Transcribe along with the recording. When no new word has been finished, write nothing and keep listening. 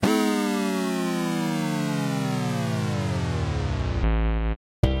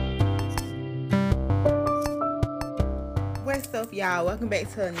What's up, y'all? Welcome back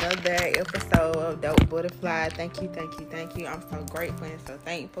to another episode of Dope Butterfly. Thank you. I'm so grateful and so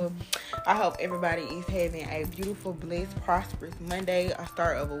thankful. I hope everybody is having a beautiful, blessed, prosperous Monday, a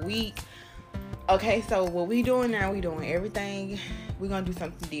start of a week. Okay, so what we doing now, we doing everything. We're going to do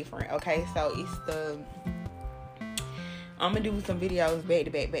something different. Okay, so I'm going to do some videos back to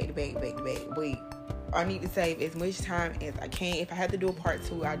back. Wait. I need to save as much time as I can. If I have to do a part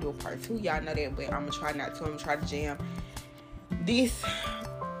 2, I'll do a part 2. Y'all know that, but I'm going to try not to. I'm going to try to jam this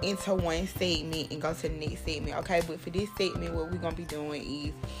into one segment and go to the next segment, okay? But for this segment, what we're going to be doing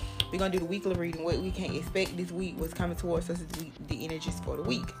is we're going to do the weekly reading, what we can expect this week, what's coming towards us this week, the energies for the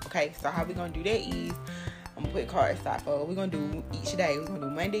week, okay? So how we're going to do that is I'm going to put cards aside for we're going to do each day. We're going to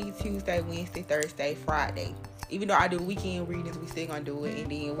do Monday, Tuesday, Wednesday, Thursday, Friday. Even though I do weekend readings, we still going to do it.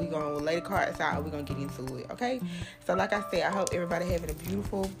 And then we're going to lay the cards out and we're going to get into it, okay? So like I said, I hope everybody having a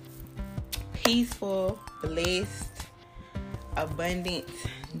beautiful, peaceful, blessed, abundant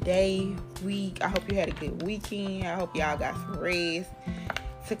day, week. I hope you had a good weekend. I hope y'all got some rest,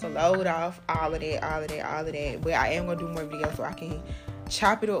 took a load off, all of that. But I am going to do more videos so I can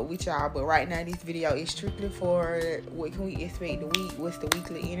chop it up with y'all. But right now this video is strictly for what can we expect the week, what's the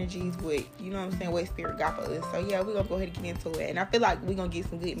weekly energies, what, you know what I'm saying, what spirit got for us. So yeah, we're gonna go ahead and get into it. And I feel like we're gonna get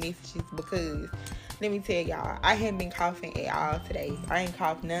some good messages because let me tell y'all, I haven't been coughing at all today. I ain't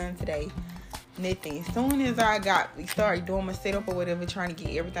coughed none today, nothing. As soon as I started doing my setup or whatever, trying to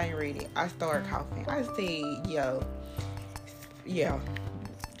get everything ready, I started coughing. I said, yeah,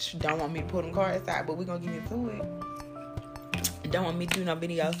 don't want me to put them cards out, but we're gonna get into it. Don't want me to do no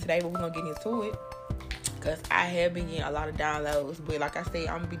videos today, but we're gonna get into it because I have been getting a lot of downloads. But like I said,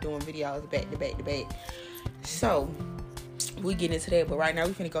 I'm gonna be doing videos back to back. So we get into that. But right now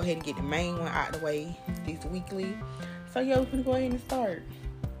we're finna go ahead and get the main one out of the way, this weekly. So yeah, we're finna go ahead and start.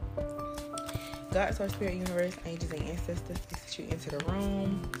 God, Source, Spirit, Universe, Angels, and Ancestors, is you into the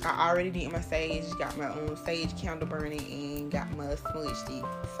room. I already did my sage, got my own sage candle burning, and got my smudge stick.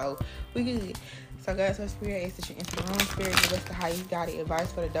 So we good. So God, Source, Spirit, is you into the room. Spirit, give us the highest guided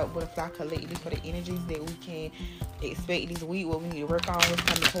advice for the Dope Butterfly Collective, for the energies that we can expect this week, what we need to work on, what's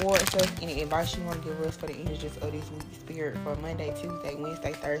coming towards us, any advice you want to give us for the energies of this week, Spirit, for Monday, Tuesday,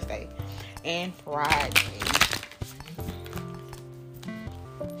 Wednesday, Thursday, and Friday.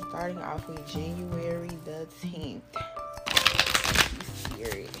 Starting off with January the 10th.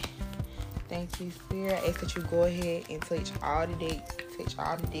 Thank you, Spirit. I ask that you go ahead and touch all the decks.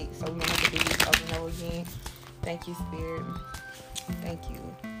 So we don't have to do this over and over again. Thank you, Spirit. Thank you,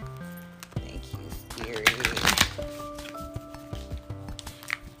 Spirit.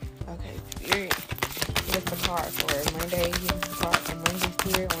 Okay, Spirit. Here's the card for Monday. Here's the card for Monday,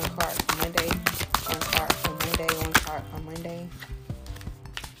 Spirit. One card for Monday. One card for Monday. One card for Monday.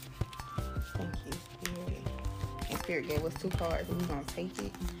 Thank you, Spirit. And Spirit gave us 2 cards, so we're going to take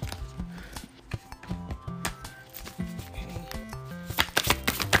it. Okay.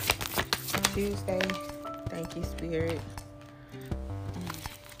 Tuesday. Thank you, Spirit.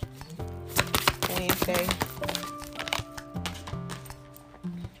 Wednesday.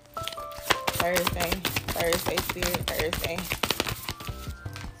 Thursday, Spirit. Thursday.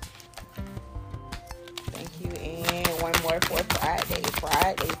 Thank you. And one more for Friday.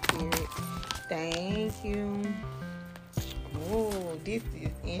 Spirit. Thank you. Oh, this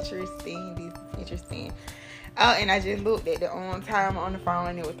is interesting. Oh, and I just looked at the time on the phone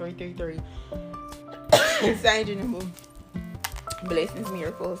and it was 333. It's angel number. Blessings,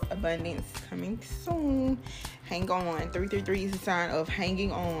 miracles, abundance coming soon. Hang on. 333 is a sign of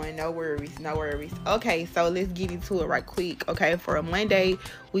hanging on. No worries. Okay, so let's get into it right quick. Okay, for a Monday,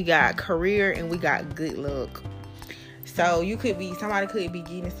 we got career and we got good luck. So somebody could be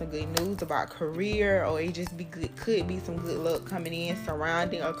getting some good news about career, or it just could be some good luck coming in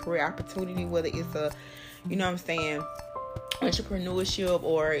surrounding a career opportunity, whether it's a, you know what I'm saying, entrepreneurship,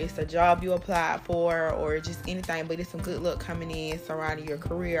 or it's a job you applied for, or just anything, but it's some good luck coming in surrounding your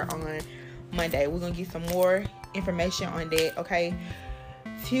career on Monday. We're going to get some more information on that, okay?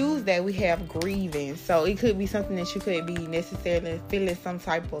 Tuesday, we have grieving. So it could be something that you could be necessarily feeling some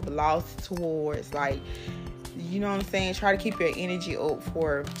type of loss towards, like, you know what I'm saying? Try to keep your energy up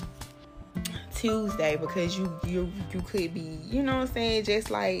for Tuesday because you could be, you know what I'm saying, just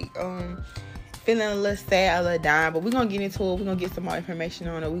like feeling a little sad, a little down. But we're gonna get into it. We're gonna get some more information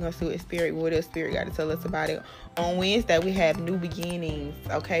on it. We're gonna see what else Spirit got to tell us about it. On Wednesday, we have new beginnings.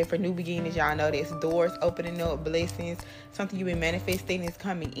 Okay, for new beginnings, y'all know that's doors opening up, blessings, something you've been manifesting is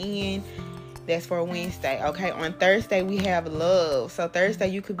coming in. That's for Wednesday. Okay, on Thursday, we have love. So Thursday,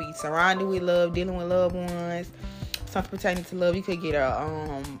 you could be surrounded with love, dealing with loved ones. something pertaining to love. You could get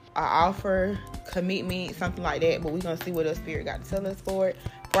a offer, commitment, something like that. But we're gonna see what the Spirit got to tell us for it.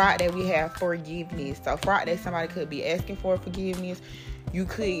 Friday, we have forgiveness. So Friday, somebody could be asking for forgiveness. Spirit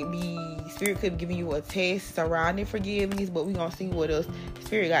could be giving you a test surrounding forgiveness, but we're gonna see what else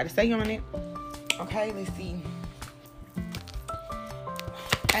Spirit got to say on it. Okay, let's see.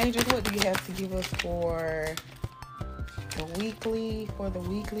 Angels, what do you have to give us for the weekly?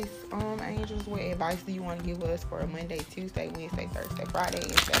 Angels, what advice do you want to give us for Monday, Tuesday, Wednesday, Thursday, Friday,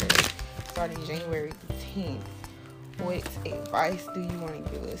 and Saturday, starting January 10th? What advice do you want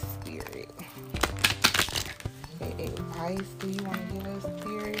to give us, Spirit? What advice do you want to give us,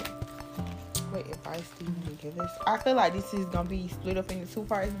 Spirit? What advice do you want to give us? I feel like this is going to be split up into 2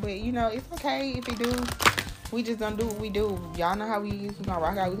 parts, but, it's okay if it do. We just gonna do what we do. Y'all know how we is. We gonna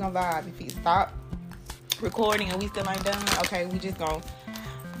rock out. We gonna vibe. If it stop recording and we still ain't done, okay, we just gonna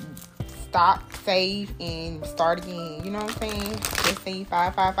stop, save, and start again. You know what I'm saying? Just say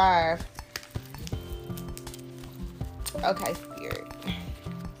 555. Okay, Spirit.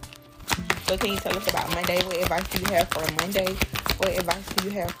 So can you tell us about Monday? What advice do you have for Monday? What advice do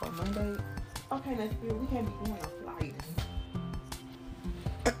you have for Monday? Okay, now, Spirit, we can't be going on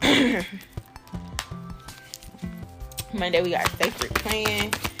flyers. Monday, we got Sacred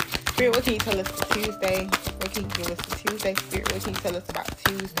Plan. Spirit, what can you tell us for Tuesday? What can you give us for Tuesday? Spirit, what can you tell us about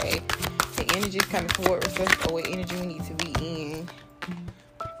Tuesday? The energy's coming toward us, or what energy we need to be in.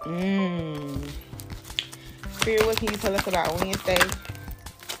 Spirit, what can you tell us about Wednesday?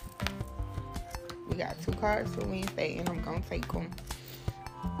 We got 2 cards for Wednesday, and I'm gonna take them.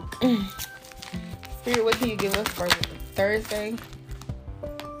 Spirit, what can you give us for Thursday?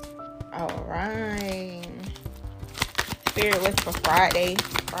 All right. Spirit, what's for Friday?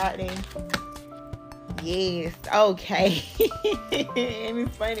 Yes. Okay. And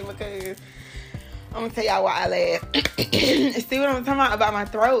it's funny because I'm gonna tell y'all why I laugh. See what I'm talking about my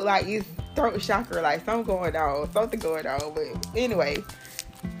throat? Like, it's throat chakra. Like, something going on. But anyway.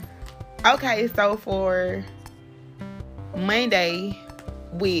 Okay, so for Monday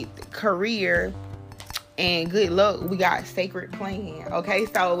with career and good luck, we got Sacred Plan. Okay,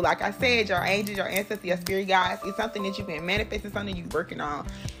 so like I said, your angels, your ancestors, your spirit guides, it's something that you've been manifesting, something you're working on.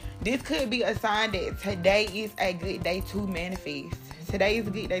 This could be a sign that today is a good day to manifest. Today is a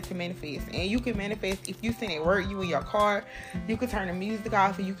good day to manifest. And you can manifest if you sitting at work, you in your car, you could turn the music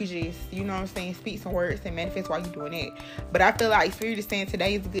off, and you could just, speak some words and manifest while you're doing it. But I feel like Spirit is saying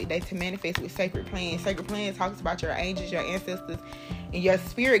today is a good day to manifest with Sacred Plan. Sacred Plan talks about your angels, your ancestors, and your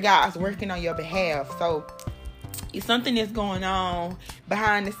spirit guides working on your behalf. So it's something that's going on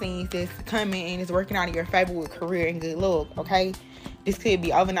behind the scenes that's coming and is working out in your favor with career and good luck, okay? This could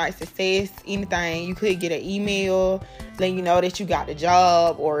be overnight success, anything. You could get an email letting you know that you got the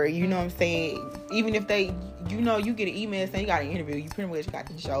job, or, even if they, you get an email saying you got an interview, you pretty much got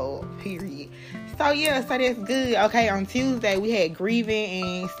the job, period. So, yeah, so that's good. Okay, on Tuesday, we had grieving,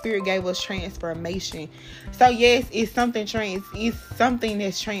 and Spirit gave us transformation. So, yes, it's something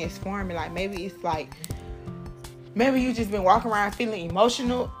that's transforming. Like, maybe you just been walking around feeling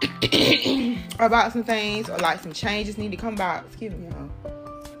emotional about some things, or like some changes need to come about. Excuse me, y'all.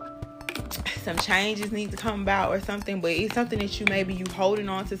 Some changes need to come about or something, but it's something that you holding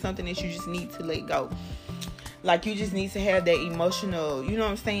on to, something that you just need to let go. Like, you just need to have that emotional,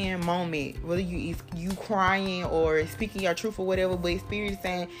 moment, whether you crying or speaking your truth or whatever, but Spirit is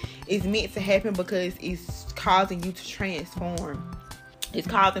saying it's meant to happen because it's causing you to transform. It's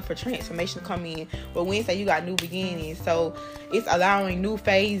causing for transformation to come in. But Wednesday, you got new beginnings. So it's allowing new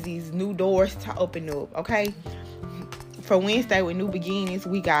phases, new doors to open up. Okay. For Wednesday with new beginnings,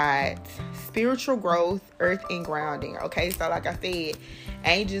 we got spiritual growth, earth, and grounding. Okay. So like I said,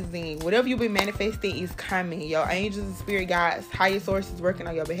 angels and whatever you've been manifesting is coming. Your angels and spirit guides, higher sources working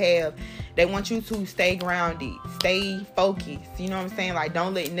on your behalf. They want you to stay grounded, stay focused. You know what I'm saying? Like,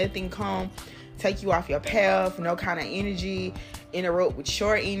 don't let nothing take you off your path. No kind of energy interrupt with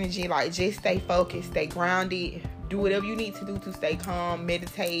your energy. Like, just stay focused, stay grounded, do whatever you need to do to stay calm,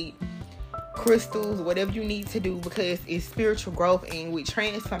 meditate, crystals, whatever you need to do, because it's spiritual growth, and with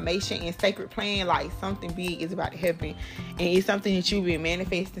transformation and Sacred Plan, like, something big is about to happen, and it's something that you've been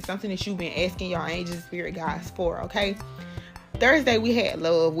manifesting, something that you've been asking your angels, spirit guides for. Okay, Thursday we had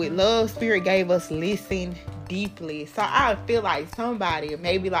love. With love, Spirit gave us listen deeply. So I feel like somebody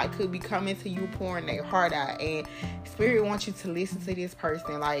maybe could be coming to you, pouring their heart out, and Spirit wants you to listen to this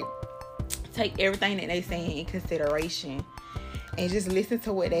person. Like, take everything that they saying in consideration and just listen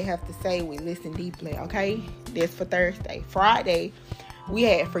to what they have to say. We listen deeply. Okay, that's for Thursday. Friday we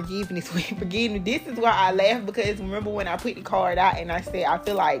had forgiveness. This is why I laugh, because remember when I put the card out and I said I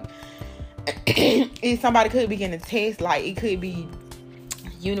feel like somebody could be getting a test. Like, it could be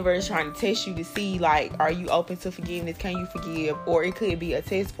universe trying to test you to see, like, are you open to forgiveness? Can you forgive? Or it could be a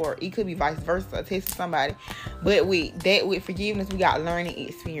test for, it could be vice versa, a test for somebody. But with forgiveness, we got learning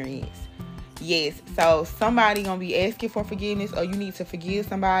experience. Yes, so somebody gonna be asking for forgiveness, or you need to forgive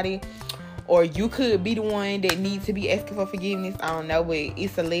somebody, or you could be the one that needs to be asking for forgiveness. I don't know, but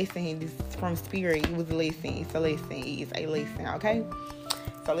it's a lesson. This is from Spirit. It was a lesson. It's a lesson. It's a lesson, okay?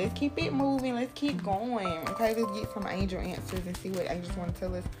 So let's keep it moving. Let's keep going. Okay, let's get some angel answers and see what angels want to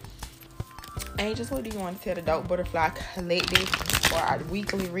tell us. Angels, what do you want to tell the Dope Butterfly Collective for our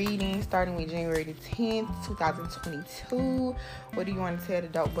weekly reading starting with January the 10th, 2022? What do you want to tell the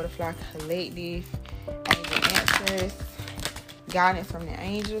Dope Butterfly Collective? Angel answers. Guidance from the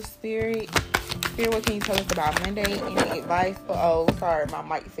angel spirit. Spirit, what can you tell us about Monday? Any advice? Sorry, my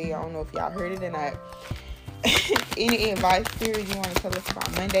mic fell. I don't know if y'all heard it or not. Any advice, Spirit, you want to tell us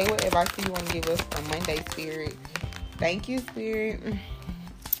about Monday? What advice do you want to give us for Monday, Spirit? Thank you, Spirit.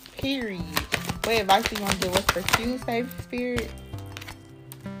 Period. What advice do you want to give us for Tuesday, Spirit?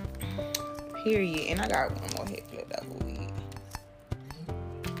 Period. And I got one more head flip over with.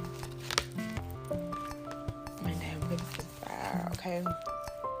 Monday, I'm putting this to the side, okay?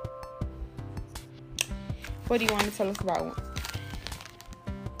 What do you want to tell us about?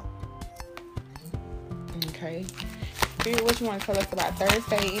 Okay. Spirit, what you want to tell us about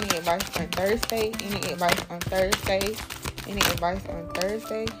Thursday? Any advice on Thursday? Any advice on Thursday? Any advice on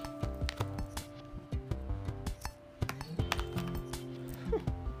Thursday?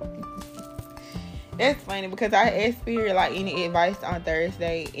 That's funny because I asked Spirit like any advice on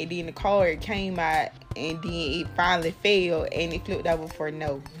Thursday, and then the card came out, and then it finally failed, and it flipped over for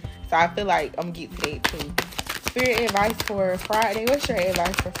no. So I feel like I'm gonna get to that too. Spirit, advice for Friday. What's your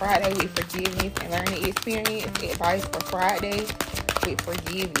advice for Friday with forgiveness and learning experience? Advice for Friday with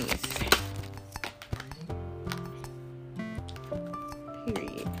forgiveness.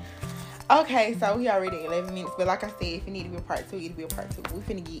 Period. Okay, so we already at 11 minutes, but like I said, if it need to be a part 2, it'll be a part 2. We're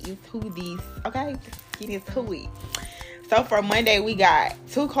finna get into this, okay? Get into it. So for Monday, we got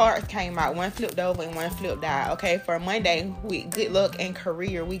 2 cards came out. One flipped over and one flipped out. Okay, for Monday, with good luck and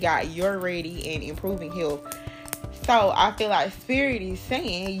career, we got you're ready and improving health. So I feel like Spirit is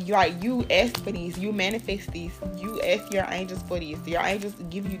saying, like, you ask for these, you manifest these, you ask your angels for these. Your angels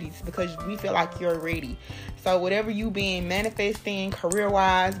give you these because we feel like you're ready. So whatever you been manifesting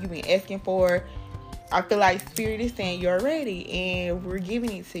career-wise, you been asking for, I feel like Spirit is saying you're ready and we're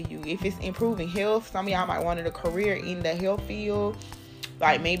giving it to you. If it's improving health, some of y'all might want a career in the health field,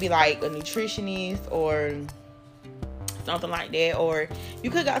 like maybe like a nutritionist or something like that. Or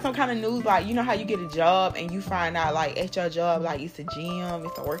you could got some kind of news, like, you know how you get a job and you find out like at your job, like it's a gym,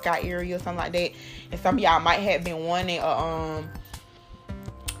 it's a workout area or something like that. And some of y'all might have been wanting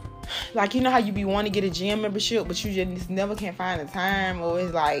like, you know how you be wanting to get a gym membership, but you just never can find the time, or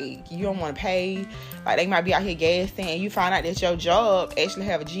it's like you don't want to pay. Like, they might be out here gassing, and you find out that your job actually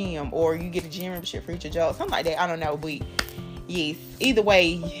have a gym, or you get a gym membership for your job, something like that. I don't know, but yes, either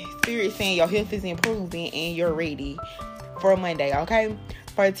way, Spirit saying your health is improving and you're ready for Monday, okay?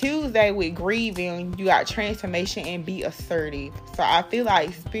 For Tuesday, with grieving, you got transformation and be assertive. So I feel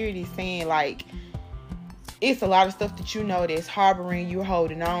like Spirit is saying, like, it's a lot of stuff that you know that's harboring, you're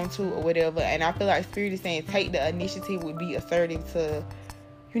holding on to or whatever. And I feel like Spirit is saying take the initiative with be assertive to,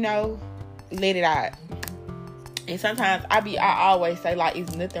 you know, let it out. And sometimes I always say, like,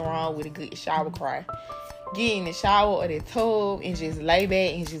 it's nothing wrong with a good shower cry. Get in the shower or the tub and just lay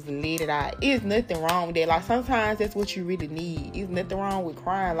back and just let it out. It's nothing wrong with that. Like, sometimes that's what you really need. It's nothing wrong with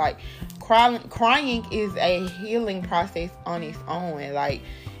crying. Like, crying is a healing process on its own. Like,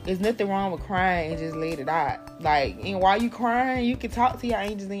 there's nothing wrong with crying and just let it out. Like, and while you crying, you can talk to your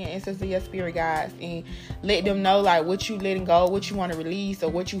angels and your ancestors, your spirit guides, and let them know, like, what you letting go, what you want to release, or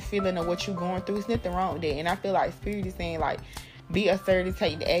what you feeling, or what you going through. There's nothing wrong with that. And I feel like Spirit is saying, like, be assertive,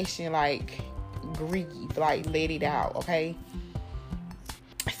 take the action, like, grieve, like, let it out, okay?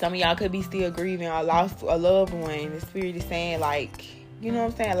 Some of y'all could be still grieving or lost a loved one. The Spirit is saying, like, you know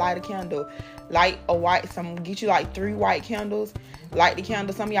what I'm saying, light a candle. Light a white, get you like 3 white candles. Light the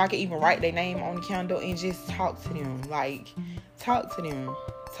candle. Some of y'all can even write their name on the candle and just talk to them. Like, talk to them.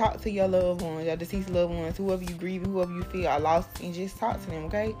 Talk to your loved ones, your deceased loved ones, whoever you grieve, whoever you feel are lost, and just talk to them,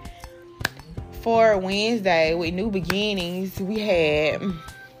 okay? For Wednesday, with new beginnings, we had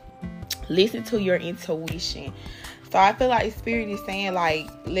listen to your intuition. So I feel like Spirit is saying, like,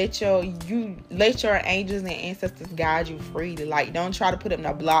 let your angels and ancestors guide you freely. Like, don't try to put them in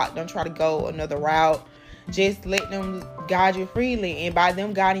a block. Don't try to go another route. Just let them guide you freely. And by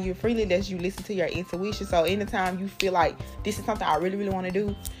them guiding you freely, that's you listen to your intuition. So anytime you feel like this is something I really, really want to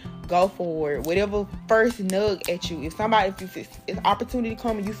do, go for it. Whatever first nug at you. If opportunity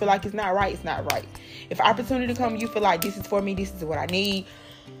come and you feel like it's not right, it's not right. If opportunity come and you feel like this is for me, this is what I need,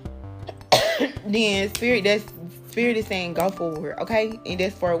 then spirit is saying go forward, okay? And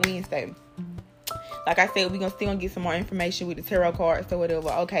that's for a Wednesday. Like I said, we're still gonna get some more information with the tarot cards or whatever.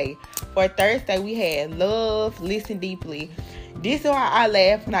 Okay, for Thursday we had love, listen deeply. This is why I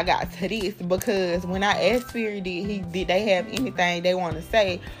laughed when I got to this, because when I asked Spirit did they have anything they want to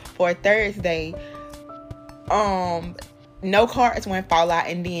say for Thursday, no cards went fall out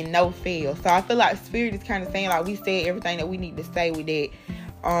and then no fail. So I feel like Spirit is kind of saying like we said everything that we need to say with that.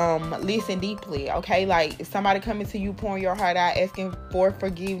 Listen deeply, okay? Like if somebody coming to you, pouring your heart out, asking for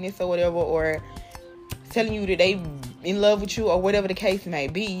forgiveness or whatever, or telling you that they in love with you or whatever the case may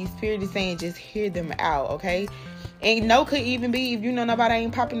be, Spirit is saying just hear them out, okay? And no could even be if you know nobody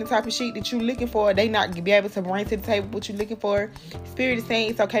ain't popping the type of shit that you looking for, they not be able to bring to the table what you looking for. Spirit is saying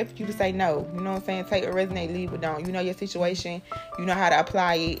it's okay for you to say no. You know what I'm saying? Take or resonate, leave it don't. You know your situation. You know how to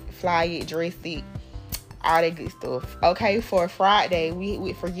apply it, fly it, dress it, all that good stuff. Okay, for Friday,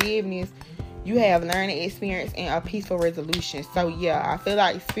 with forgiveness, you have learning experience and a peaceful resolution. So yeah, I feel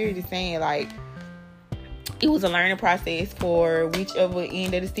like Spirit is saying like it was a learning process for whichever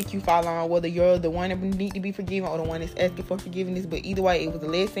end of the stick you fall on, whether you're the one that need to be forgiven or the one that's asking for forgiveness. But either way, it was a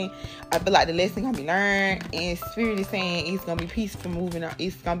lesson. I feel like the lesson gonna be learned, and Spirit is saying it's gonna be peaceful moving on.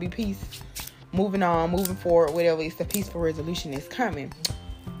 It's gonna be peace moving on, moving forward, whatever. It's a peaceful resolution that's coming.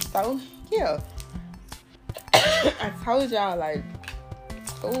 So yeah, I told y'all like,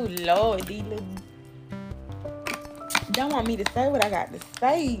 oh Lord, these little don't want me to say what I got to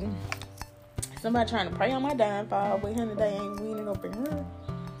say. Somebody trying to pray on my downfall, but honey, they ain't winning up in her.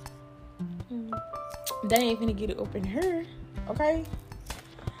 They ain't finna get it up in her, okay?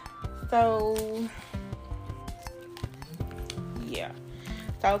 So, yeah.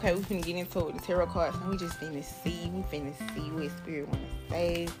 So, okay, we finna get into it, the tarot cards, and we just finna see what Spirit wanna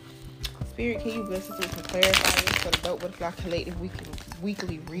say. Spirit, can you bless us with some clarifiers for the Dope Butterfly Collective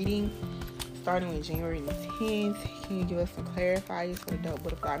weekly reading? Starting with January the 10th, can you give us some clarifiers for the Dope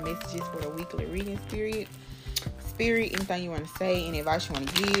Butterfly messages for the weekly reading, Spirit? Spirit, anything you want to say, any advice you want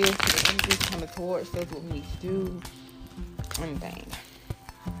to give to the energies coming towards us, what we need to do, anything.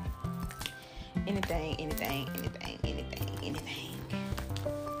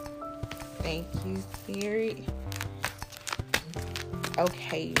 Thank you, Spirit.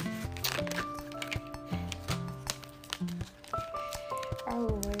 Okay.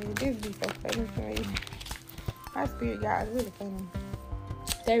 Oh, wait, this be so funny to me. My spirit guys really funny.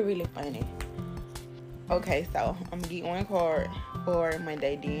 They really funny. Okay, so I'm gonna get one card for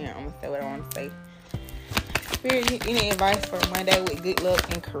Monday. Then I'm gonna say what I want to say. Spirit, any advice for Monday with good luck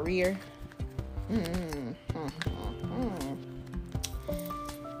and career?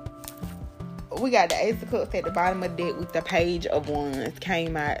 We got the Ace of Cups at the bottom of the deck with the Page of Wands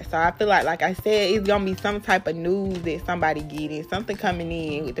came out. So I feel like I said, it's going to be some type of news that somebody getting. Something coming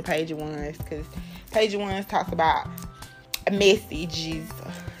in with the Page of Wands. Because Page of Wands talks about messages,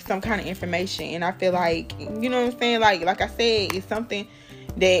 some kind of information. And I feel like, you know what I'm saying? Like I said, it's something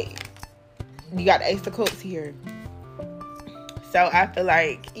that you got the Ace of Cups here. So I feel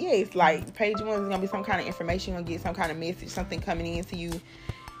like, yeah, it's like Page of Wands is going to be some kind of information. You're going to get some kind of message, something coming into you.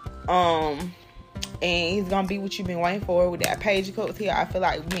 And it's gonna be what you've been waiting for with that Page of Cups here. I feel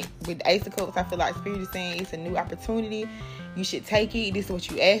like with the Ace of Cups, I feel like Spirit is saying it's a new opportunity. You should take it. This is what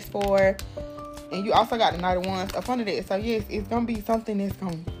you asked for. And you also got the Knight of Wands up under that. So yes, it's gonna be something that's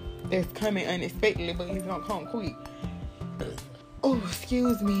coming unexpectedly, but it's gonna come quick. Oh,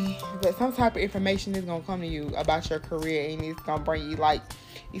 excuse me. But some type of information is gonna come to you about your career, and it's gonna bring you like,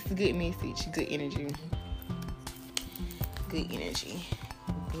 it's a good message, good energy. Good energy.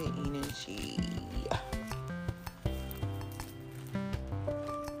 Good energy.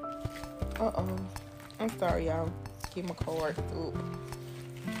 I'm sorry, y'all. Give my card. Oop.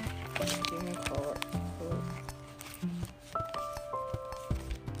 Give me a card. Oop.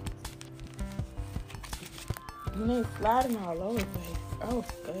 You know, it's sliding all over the place. Oh,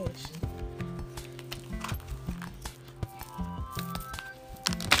 gosh.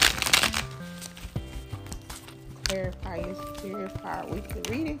 Clarify your spirit for our weekly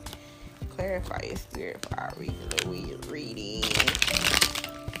reading. Clarify your spirit for our weekly reading.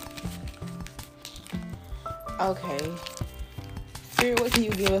 Okay. Spirit, what can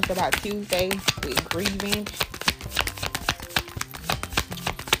you give us about Tuesday with grieving?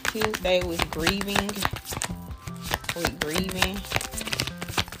 Tuesday with grieving. With grieving.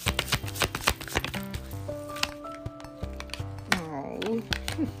 Oh.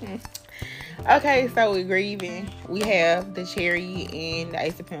 Okay, so with grieving, we have the Chariot and the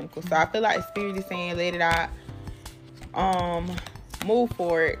Ace of Pentacles. So I feel like Spirit is saying, let it out. Move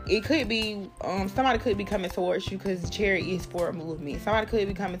forward. It could be somebody could be coming towards you, because the Chariot is for a movement. Somebody could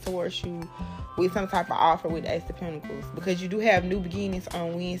be coming towards you with some type of offer with the Ace of Pentacles, because you do have new beginnings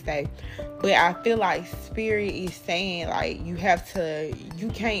on Wednesday. But I feel like Spirit is saying, like, you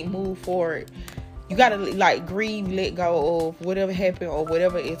can't move forward. You gotta, like, grieve, let go of whatever happened or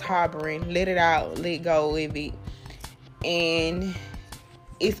whatever is harboring. Let it out, let go of it. And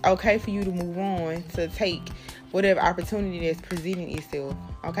it's okay for you to move on, to take whatever opportunity that's presenting itself,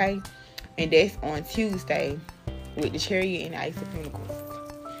 okay? And that's on Tuesday with the Chariot and the Ace of Pentacles.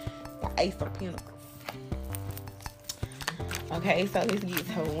 The Ace of Pentacles. Okay, so let's get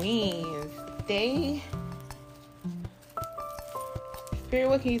to Wednesday. Spirit,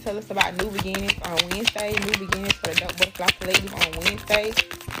 what can you tell us about new beginnings on Wednesday? New beginnings for the Dope Butterfly Collective on Wednesday.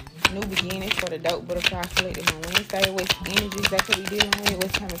 New beginnings for the Dope Butterfly Collective on Wednesday. What's energies that could be dealing with?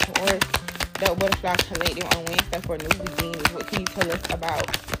 What's coming towards Dope Butterfly Collective on Wednesday for new beginnings? What can you tell us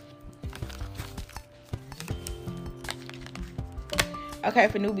about? Okay,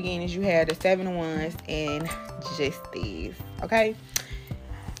 for new beginnings, you have the 7 of Wands and Justice. Okay.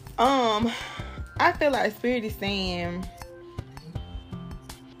 I feel like Spirit is saying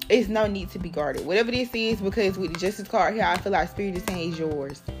it's no need to be guarded. Whatever this is, because with the Justice card here, I feel like Spirit is saying it's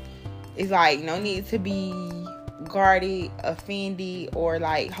yours. It's like no need to be guarded, offended, or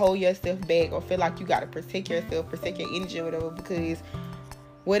like hold yourself back, or feel like you gotta protect yourself, protect your energy or whatever, because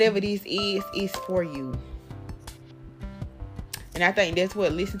whatever this is for you. And I think that's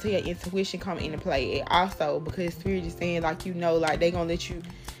what listen to your intuition come into play. And also because Spirit is saying, like, you know, like they gonna let you,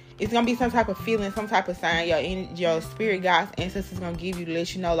 it's gonna be some type of feeling, some type of sign your spirit guides, ancestors gonna give you to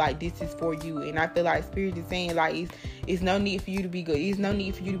let you know, like, this is for you. And I feel like Spirit is saying, like, it's no need for you to be good. It's no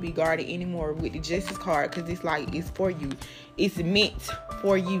need for you to be guarded anymore with the Justice card, because it's like it's for you. It's meant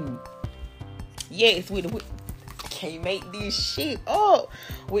for you. Yes, with can't make this shit up.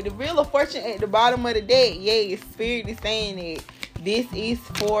 With the Wheel of Fortune at the bottom of the deck, yes, Spirit is saying it. This is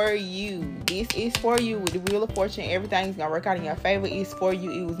for you. This is for you. With the Wheel of Fortune, everything's gonna work out in your favor. It's for you.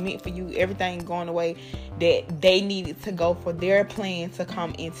 It was meant for you. Everything going the way that they needed to go for their plan to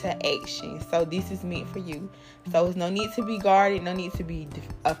come into action. So this is meant for you. So there's no need to be guarded. No need to be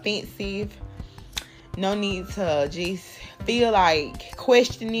offensive. No need to just feel like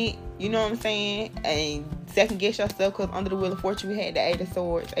question it. You know what I'm saying? And second guess yourself, because under the Wheel of Fortune we had the 8 of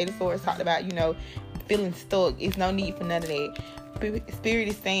Swords. 8 of Swords talked about, you know, feeling stuck. It's no need for none of that. Spirit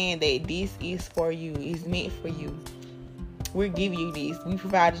is saying that this is for you. It's meant for you. We're giving you this. We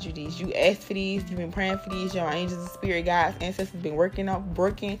provided you this. You asked for this. You've been praying for this. Your angels and spirit guides, ancestors been working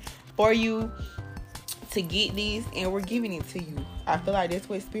for you to get this, and we're giving it to you. I feel like that's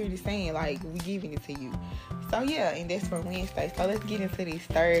what Spirit is saying. Like, we're giving it to you. So yeah, and that's for Wednesday. So let's get into this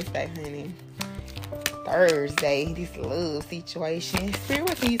Thursday, honey. Thursday, this love situation. Spirit,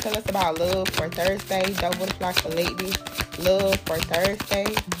 what can you tell us about love for Thursday? Dope Butterfly Collective, love for Thursday.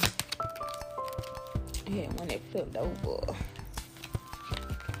 Yeah, one that flipped over.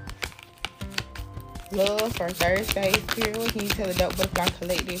 Love for Thursday. Spirit, what can you tell the Dope Butterfly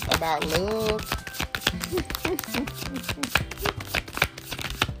Collective about love?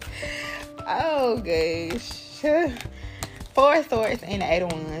 Oh gosh. 4 of Swords and the 8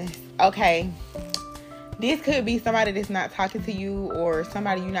 of Wands. Okay. This could be somebody that's not talking to you, or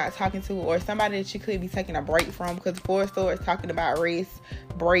somebody you're not talking to, or somebody that you could be taking a break from, because 4 of Swords talking about rest,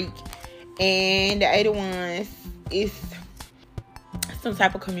 break, and the 8 of Wands is some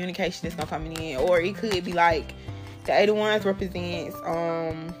type of communication that's gonna come in. Or it could be like the 8 of Wands represents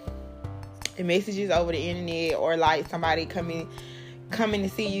the messages over the internet, or like somebody coming to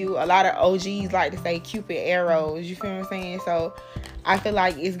see you. A lot of OGs like to say Cupid arrows, you feel what I'm saying? So I feel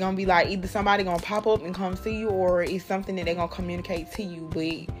like it's gonna be like either somebody gonna pop up and come see you, or it's something that they're gonna communicate to you,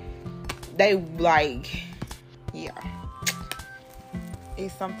 but they like, yeah,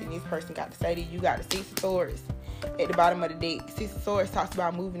 it's something this person got to say to you. You got the 6 of Swords at the bottom of the deck. 6 of Swords talks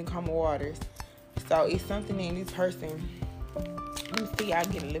about moving in calm waters. So it's something in this person. Let me see, I'll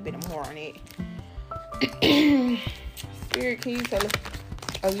get a little bit more on it. Spirit, can you tell us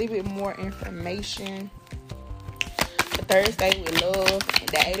a little bit more information for Thursday with love,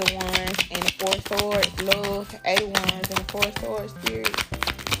 the 8 of Wands and the 4 of Swords? Love, 8 of Wands and the 4 of Swords. Spirit,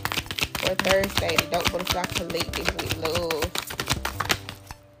 for Thursday, the Dope Butterfly Collective with love.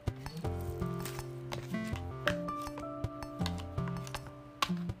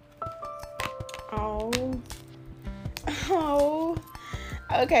 Oh.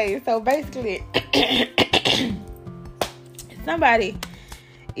 Okay, so basically somebody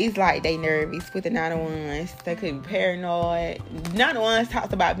it's like they nervous with the 9 of Wands. They could be paranoid. 9 of Wands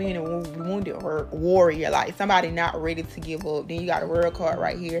talks about being a wounded warrior, like somebody not ready to give up. Then you got a World card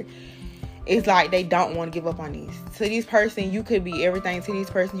right here. It's like they don't want to give up on this. To this person, you could be everything to this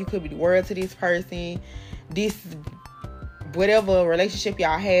person. You could be the world to this person. This, whatever relationship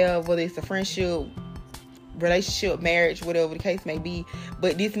y'all have, whether it's a friendship, relationship, marriage, whatever the case may be,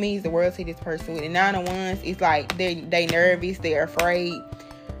 but this means the world to this person. With the 9 of Wands, it's like they nervous, they're afraid,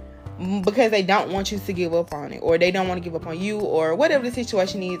 because they don't want you to give up on it, or they don't want to give up on you, or whatever the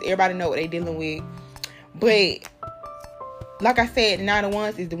situation is. Everybody know what they're dealing with. But like I said, the 9 of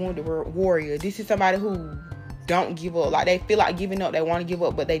Wands is the wounded warrior. This is somebody who don't give up. Like, they feel like giving up, they want to give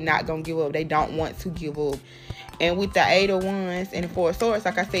up, but they not gonna give up. They don't want to give up. And with the 8 of Wands and the 4 of Swords,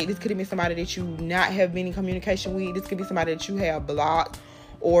 like I said, this could have been somebody that you not have been in communication with. This could be somebody that you have blocked,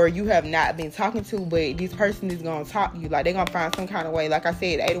 or you have not been talking to, but this person is going to talk to you. Like, they're going to find some kind of way. Like I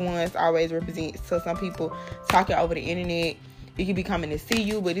said, 8 of Wands always represents, to some people, talking over the internet. It could be coming to see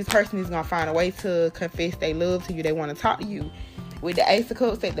you, but this person is going to find a way to confess their love to you. They want to talk to you. With the Ace of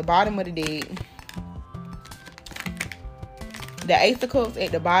Cups at the bottom of the deck,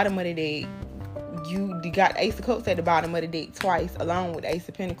 you got Ace of Cups at the bottom of the deck twice, along with Ace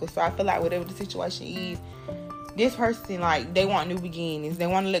of Pentacles. So I feel like whatever the situation is, this person, like, they want new beginnings. They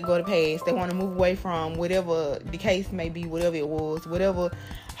want to let go of the past. They want to move away from whatever the case may be, whatever it was, whatever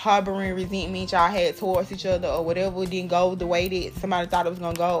harboring resentment y'all had towards each other, or whatever didn't go the way that somebody thought it was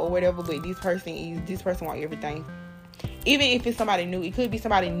gonna go, or whatever. But this person want everything. Even if it's somebody new, it could be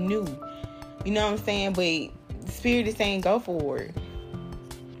somebody new. You know what I'm saying? But Spirit is saying go for it.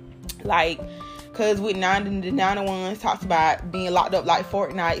 Like, because with the 9 of Wands talks about being locked up like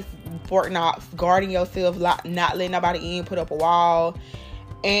Fort Knox, guarding yourself, not letting nobody in, put up a wall.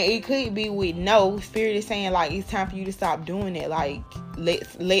 And it could be with Spirit is saying, like, it's time for you to stop doing it. Like,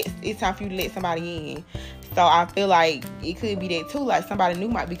 it's time for you to let somebody in. So I feel like it could be that too. Like, somebody new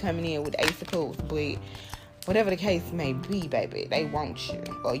might be coming in with the Ace of Cups. But whatever the case may be, baby, they want you,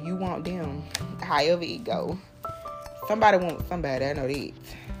 or you want them. However it go, somebody wants somebody. I know that.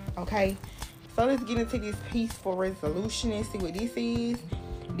 Okay, so let's get into this peaceful resolution and see what this is.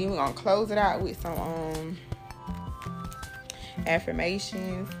 Then we're gonna close it out with some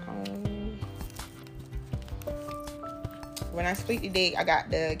affirmations. When I split the deck, I got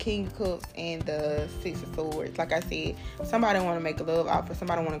the King of Cups and the 6 of Swords. Like I said, somebody want to make a love offer.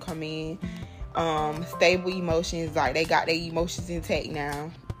 Somebody want to come in. Stable emotions, like they got their emotions intact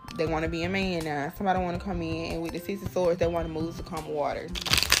now. They want to be a man now. Somebody want to come in, and with the 6 of Swords, they want to move to calm waters.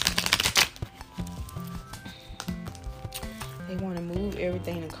 They want to move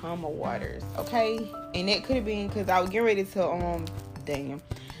everything to calmer waters, okay? And that could have been because I was getting ready to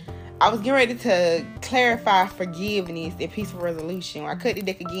I was getting ready to clarify forgiveness and peaceful resolution. When I cut the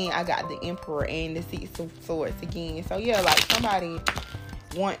deck again, I got the Emperor and the 6 of Swords again. So yeah, like, somebody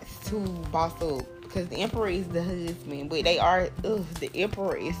wants to boss up, because the Emperor is the husband, but the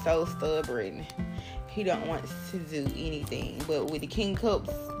Emperor is so stubborn. He don't want to do anything. But with the King of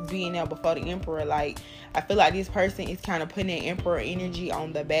Cups being there before the Emperor, like, I feel like this person is kind of putting that Emperor energy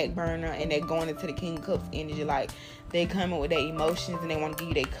on the back burner, and they're going into the King of Cups energy. Like, they coming with their emotions, and they want to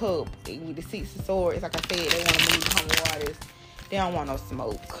give you their cup. With the 6 of Swords, like I said, they want to move calm waters. They don't want no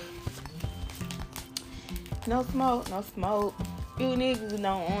smoke. No smoke, no smoke. You niggas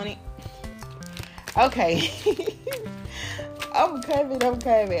don't want it. Okay. I'm coming.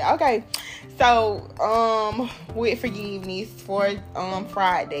 Okay. So, with forgiveness for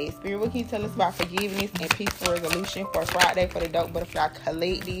Friday, Spirit, what can you tell us about forgiveness and peaceful resolution for Friday for the Dope Butterfly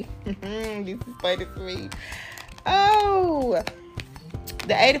Collective? This is funny to me. Oh,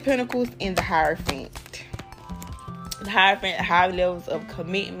 the 8 of Pentacles and the Hierophant. The Hierophant, high levels of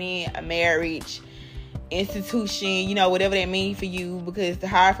commitment, a marriage, institution, you know, whatever that means for you, because the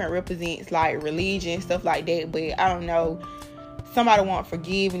Hierophant represents like religion, stuff like that. But I don't know, somebody want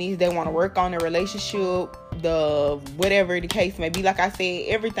forgiveness, they want to work on the relationship, whatever the case may be. Like I said,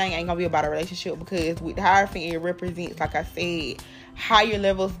 everything ain't gonna be about a relationship, because with the Hierophant, it represents, like I said, higher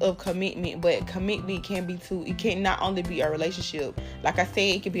levels of commitment. But commitment can be too, it can not only be a relationship. Like I said,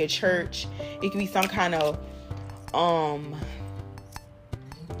 it could be a church, it could be some kind of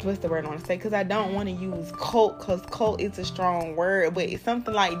what's the word I want to say, because I don't want to use cult, because cult is a strong word, but it's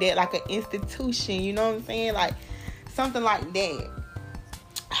something like that, like an institution, you know what I'm saying, like something like that,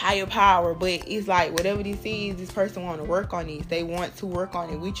 higher power. But it's like, whatever this is, this person want to work on this, they want to work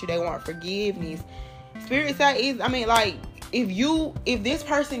on it with you, they want forgiveness. Spirit side is, I mean, like, if this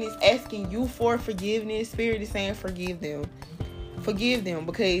person is asking you for forgiveness, Spirit is saying forgive them,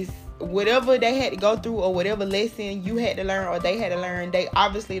 because whatever they had to go through, or whatever lesson you had to learn or they had to learn, they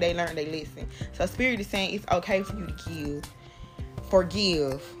learned their lesson. So Spirit is saying it's okay for you to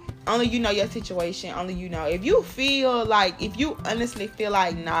forgive. Only you know your situation. Only you know. If you honestly feel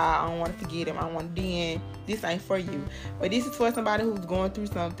like, nah, I don't want to forget him, I don't want to, then this ain't for you. But this is for somebody who's going through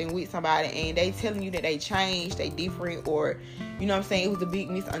something with somebody and they telling you that they changed, they different, or, you know what I'm saying, it was a big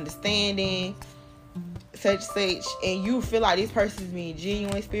misunderstanding, such, and you feel like this person is being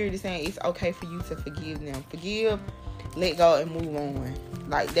genuine. Spirit is saying it's okay for you to forgive them. Forgive, let go, and move on.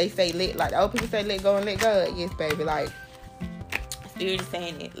 Like they say, like the old people say, let go and let God. Yes, baby. Like, Spirit is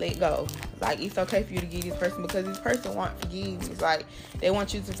saying it, let go. Like, it's okay for you to give this person, because this person wants forgiveness. Like, they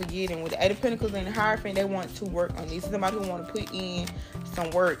want you to forgive them. With the Eight of Pentacles and the Hierophant, they want to work on this. Somebody who want to put in some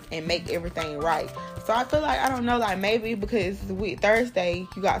work and make everything right. So I feel like, I don't know, like maybe because with Thursday,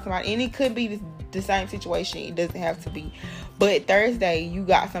 you got somebody, and it could be the same situation. It doesn't have to be. But Thursday, you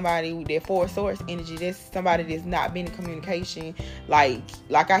got somebody with that Four of Swords energy. That's somebody that's not been in communication. Like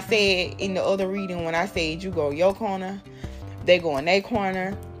I said in the other reading, when I said you go your corner, they go in their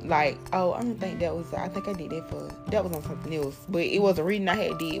corner. Like, oh, I don't think that was, I think I did that was on something else. But it was a reading I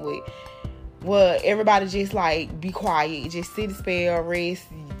had did with, well, everybody just like be quiet, just sit a spell, rest,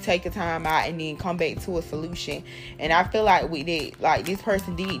 take a time out, and then come back to a solution. And I feel like with that, like this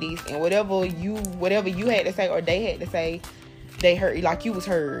person did this, and whatever you had to say or they had to say, they heard, like you was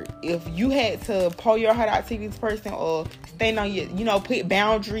heard. If you had to pour your heart out to this person, or stand on your, put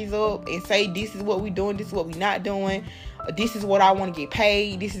boundaries up and say, this is what we doing, this is what we not doing, this is what I want to get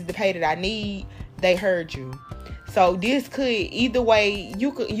paid, this is the pay that I need, they heard you. So this could, either way,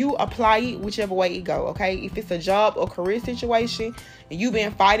 you apply it whichever way it go, okay? If it's a job or career situation and you've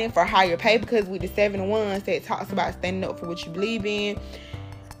been fighting for higher pay, because with the Seven of Wands that talks about standing up for what you believe in,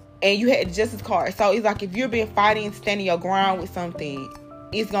 and you had the Justice card. So it's like if you've been fighting, standing your ground with something,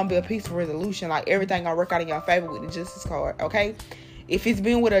 it's going to be a peaceful resolution. Like everything going to work out in your favor with the Justice card, okay? If it's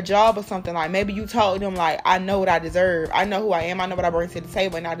been with a job or something, like maybe you told them, like, I know what I deserve. I know who I am. I know what I bring to the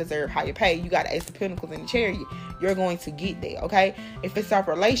table, and I deserve higher pay. You got the Ace of Pentacles in the Chariot. You're going to get that, okay? If it's a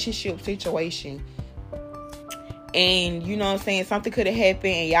relationship situation, and you know what I'm saying, something could have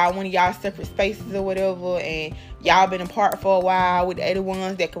happened, and y'all one of y'all separate spaces or whatever, and y'all been apart for a while, with the 8 of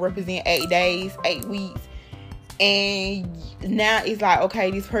Wands that could represent 8 days, 8 weeks. And now it's like,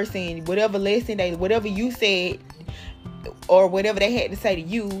 okay, this person, whatever lesson whatever you said, or whatever they had to say to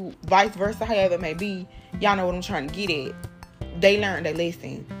you, vice versa, however it may be, y'all know what I'm trying to get at. They learned their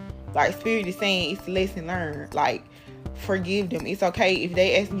lesson. Like Spirit is saying, it's a lesson learned. Like, forgive them. It's okay if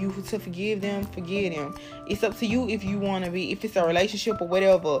they asking you to forgive them, forgive them. It's up to you if you want to be, if it's a relationship or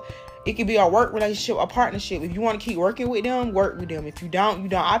whatever. It could be a work relationship, a partnership. If you want to keep working with them, work with them. If you don't, you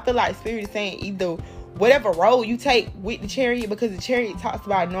don't. I feel like Spirit is saying either whatever road you take with the Chariot, because the Chariot talks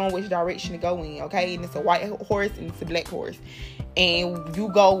about knowing which direction to go in, okay? And it's a white horse and it's a black horse. And you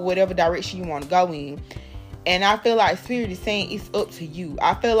go whatever direction you want to go in. And I feel like Spirit is saying it's up to you.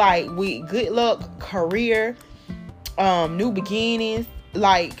 I feel like with good luck, career, new beginnings,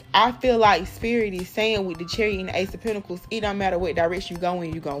 like I feel like Spirit is saying with the Chariot and the Ace of Pentacles, it don't matter what direction you go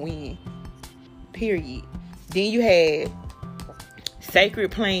in, you gonna win. Period. Then you had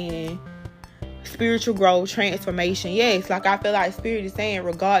sacred plan, spiritual growth, transformation. Yes, like I feel like Spirit is saying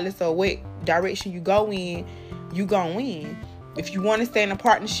regardless of what direction you go in, you gonna win. If you want to stay in a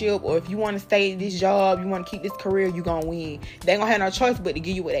partnership, or if you want to stay in this job, you want to keep this career, you gonna win. They ain't gonna have no choice but to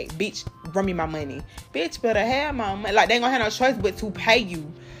give you what they, bitch, bring me my money. Bitch better have my money. Like, they ain't gonna have no choice but to pay you.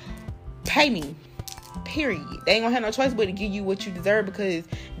 Pay me. Period. They ain't gonna have no choice but to give you what you deserve, because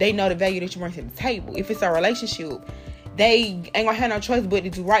they know the value that you bring to the table. If it's a relationship, they ain't gonna have no choice but to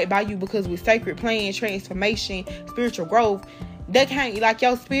do right by you, because with sacred plan, transformation, spiritual growth, they can't, like,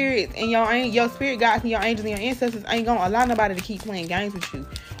 your spirits and your spirit guides and your angels and your ancestors ain't gonna allow nobody to keep playing games with you,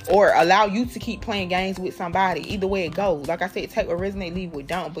 or allow you to keep playing games with somebody. Either way it goes. Like I said, take what resonate, leave what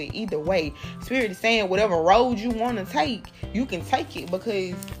don't. But either way, Spirit is saying whatever road you want to take, you can take it,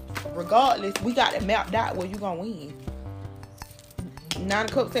 because regardless, we got it mapped out where you gonna win. 9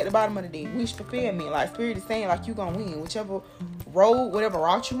 of Cups at the bottom of the deck. Wish fulfillment. Like, Spirit is saying, like, you gonna win. Whichever road, whatever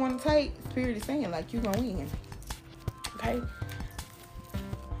route you want to take, Spirit is saying, like, you gonna win. Okay?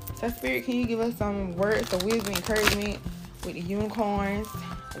 So, Spirit, can you give us some words of wisdom, encouragement with the unicorns?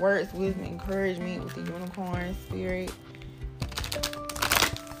 Words, wisdom, encouragement with the unicorns, Spirit.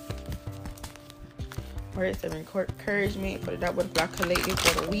 Words of encouragement for the Dark Butterfly Collective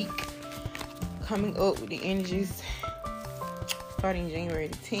for the week. Coming up with the energies starting January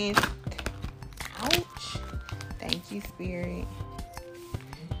the 10th. Ouch. Thank you, Spirit.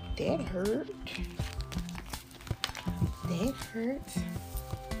 That hurt. That hurt.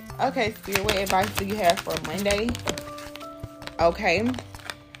 Okay, Spirit, what advice do you have for Monday? Okay.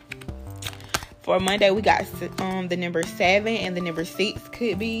 For Monday, we got the number 7 and the number 6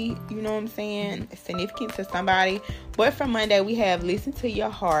 could be, you know what I'm saying, significant to somebody. But for Monday, we have listen to your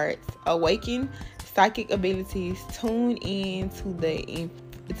heart, awaken psychic abilities, tune in to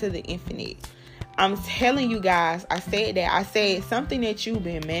the infinite. I'm telling you guys, I said something that you've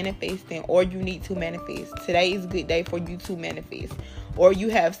been manifesting or you need to manifest. Today is a good day for you to manifest. Or you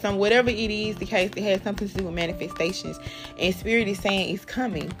have whatever it is, the case, it has something to do with manifestations. And Spirit is saying it's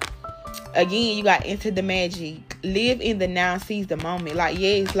coming. Again, you got into the magic. Live in the now, seize the moment. Like,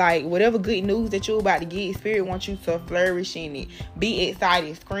 yes, like whatever good news that you're about to get, Spirit wants you to flourish in it. Be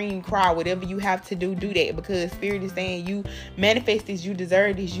excited, scream, cry, whatever you have to do that. Because Spirit is saying you manifest this, you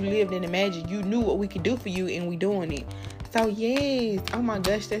deserve this, you lived in the magic. You knew what we could do for you and we doing it. So yes, oh my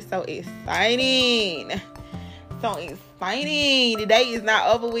gosh, that's so exciting. So exciting. The day is not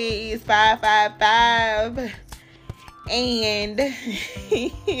over with. It's 555. And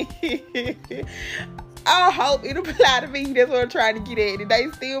I hope it apply to me. That's what I'm trying to get at.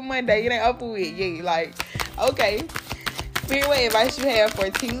 Today's still Monday. It ain't over with. Yeah, like, okay. Spirit, what advice you have for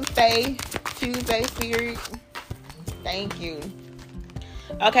Tuesday? Spirit. Thank you.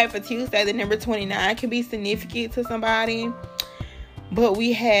 Okay, for Tuesday, the number 29 can be significant to somebody. But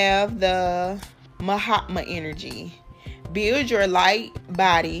we have the Mahatma energy. Build your light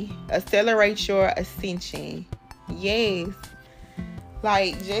body. Accelerate your ascension. Yes.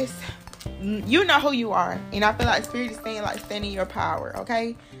 Like, just, you know who you are. And I feel like Spirit is saying, like, stand in your power,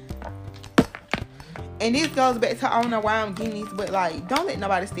 okay? And this goes back to, I don't know why I'm getting this, but, like, don't let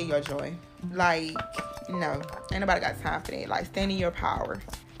nobody steal your joy. Like, no. Ain't nobody got time for that. Like, stand in your power,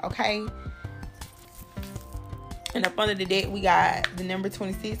 okay? And up under the deck, we got the number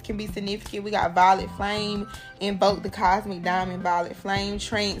 26 can be significant. We got Violet Flame. Invoke the cosmic diamond Violet Flame.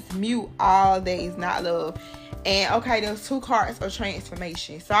 Transmute all that is not love. And okay, there's 2 cards of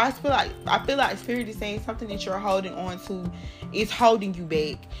transformation. So I feel like Spirit is saying something that you're holding on to is holding you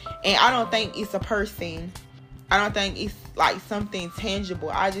back. And I don't think it's a person. I don't think it's like something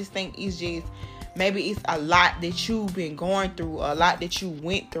tangible. I just think it's just, maybe it's a lot that you've been going through, a lot that you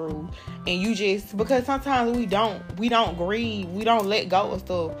went through, and you just, because sometimes we don't grieve, we don't let go of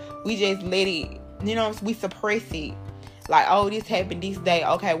stuff. We just let it, you know, we suppress it. Like, oh, this happened this day.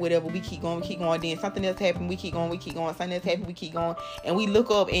 Okay, whatever. We keep going. Then something else happened. We keep going. Something else happened. We keep going. And we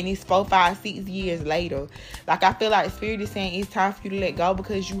look up and it's 4, 5, 6 years later. Like, I feel like Spirit is saying it's time for you to let go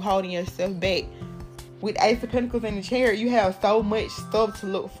because you holding yourself back. With Ace of Pentacles in the chair, you have so much stuff to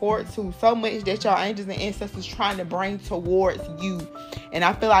look forward to. So much that your angels and ancestors trying to bring towards you. And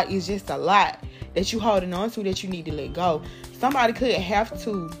I feel like it's just a lot that you holding on to that you need to let go. Somebody could have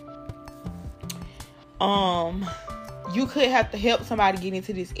to, you could have to help somebody get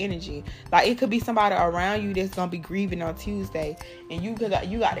into this energy. Like, it could be somebody around you that's gonna be grieving on Tuesday, and you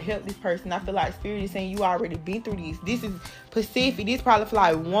got to help this person. I feel like Spirit is saying you already been through this. This is Pacific. This probably for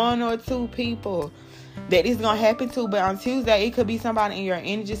like 1 or 2 people that is gonna happen to. But on Tuesday, it could be somebody in your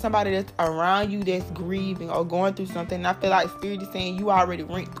energy, somebody that's around you that's grieving or going through something. And I feel like Spirit is saying you already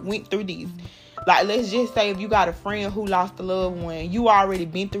went through these. Like, let's just say if you got a friend who lost a loved one, you already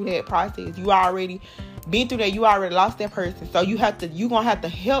been through that process. You already been through that. You already lost that person. So you gonna have to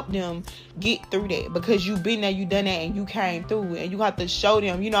help them get through that, because you been there, you done that, and you came through. And you have to show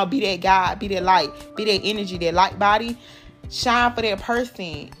them, you know, be that guide, be that light, be that energy, that light body. Shine for that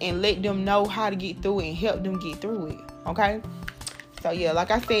person and let them know how to get through it and help them get through it. Okay? So yeah,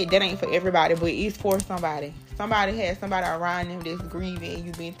 like I said, that ain't for everybody, but it's for somebody. Somebody has somebody around them that's grieving and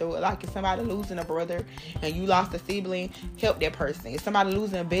you've been through it. Like, if somebody losing a brother and you lost a sibling, help that person. If somebody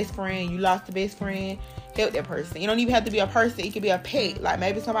losing a best friend, you lost a best friend, help that person. You don't even have to be a person. It could be a pet. Like,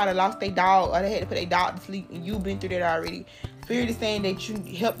 maybe somebody lost their dog or they had to put their dog to sleep and you've been through that already. Spirit is saying that you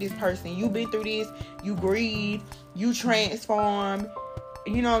help this person. You've been through this. You grieve. You transform.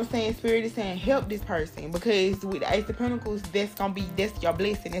 You know what I'm saying? Spirit is saying help this person, because with the Ace of Pentacles, that's your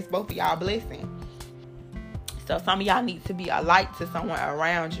blessing. That's both of y'all blessing. So some of y'all need to be a light to someone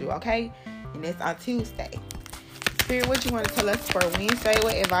around you, okay? And that's on Tuesday. Spirit, what you want to tell us for Wednesday?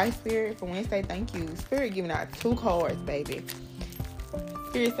 What advice, Spirit, for Wednesday? Thank you. Spirit giving out 2 cards, baby.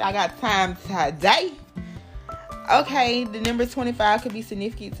 Spirit said I got time today. Okay, the number 25 could be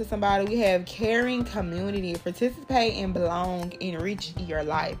significant to somebody. We have caring community. Participate and belong. Enrich your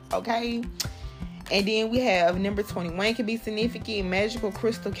life, okay? And then we have number 21 could be significant. Magical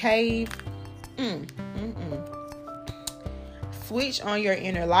crystal cave. Switch on your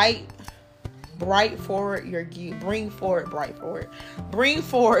inner light. Bring forward your gifts.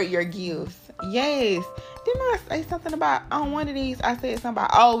 Yes. didn't I say something about on one of these? I said something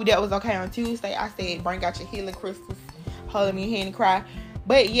about, that was okay on Tuesday. I said bring out your healing crystals, hold me your hand and cry.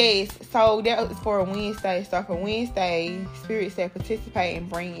 But yes, so that was for Wednesday. So for Wednesday, Spirit said participate and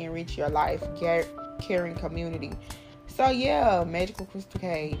bring enrich your life, caring community. So yeah, magical crystal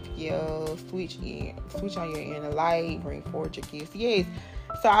cave. Yeah, switch on your inner light, bring forward your gifts. Yes.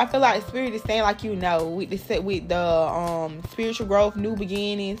 So I feel like Spirit is saying, like, with the spiritual growth, new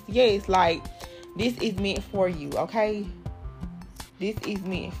beginnings. Yes, like this is meant for you. Okay, this is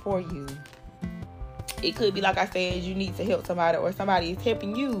meant for you. It could be, like I said, you need to help somebody or somebody is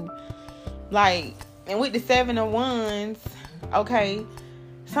helping you. Like, and with the 7 of Wands, okay,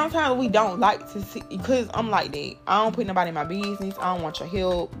 sometimes we don't like to see, because I'm like that. I don't put nobody in my business. I don't want your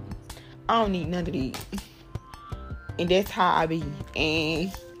help. I don't need none of these. And that's how I be.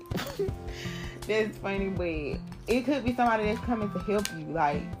 And that's funny, but it could be somebody that's coming to help you.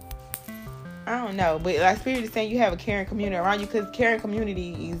 Like, I don't know. But like Spirit is saying, you have a caring community around you, because caring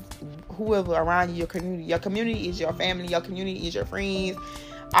community is whoever around you, your community. Your community is your family. Your community is your friends.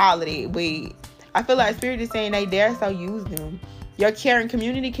 All of that. But I feel like Spirit is saying they there, so use them. Your caring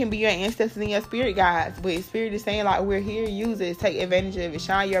community can be your ancestors and your spirit guides. But Spirit is saying, like, we're here, use it, take advantage of it,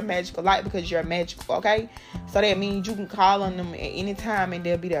 shine your magical light, because you're magical, okay? So that means you can call on them at any time and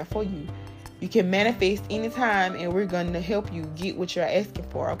they'll be there for you. You can manifest anytime and we're going to help you get what you're asking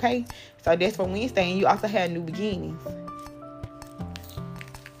for, okay? So that's for Wednesday, and you also have new beginnings.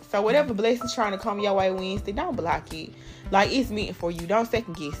 So whatever blessing's trying to come your way Wednesday, don't block it. Like, it's meant for you. Don't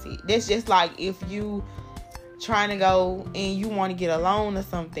second guess it. That's just like if you trying to go and you want to get a loan or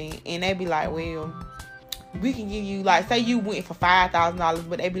something, and they be like, well, we can give you, like, say you went for $5,000,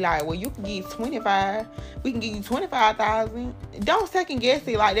 but they be like, well, you can give 25. We can give you 25,000. Don't second guess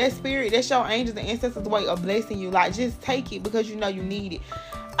it. Like, that Spirit, that's your angels and ancestors' way of blessing you. Like, just take it because you know you need it.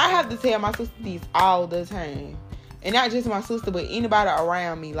 I have to tell my sister these all the time, and not just my sister, but anybody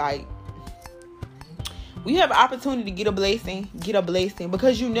around me. Like, we have an opportunity to get a blessing,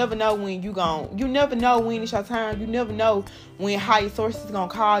 because you never know when you never know when it's your time. You never know when higher sources is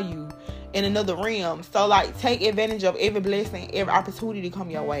gonna call you in another realm. So, like, take advantage of every blessing, every opportunity to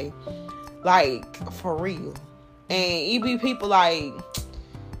come your way. Like, for real. And it be people like,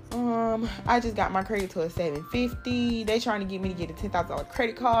 I just got my credit to a 750. They trying to get me to get a $10,000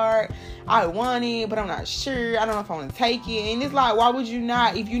 credit card. I want it, but I'm not sure. I don't know if I want to take it. And it's like, why would you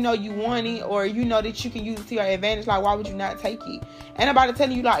not? If you know you want it, or you know that you can use it to your advantage, like, why would you not take it? Ain't nobody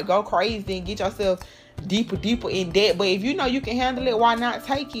telling you, like, go crazy and get yourself deeper in debt. But if you know you can handle it, why not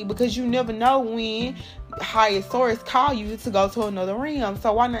take it? Because you never know when higher source call you to go to another realm.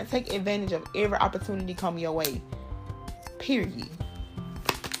 So why not take advantage of every opportunity come your way? Period.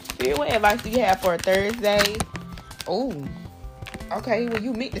 What advice do you have for a Thursday? Oh, okay. Well,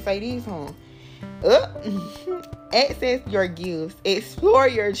 you meant to say this, huh? Access your gifts. Explore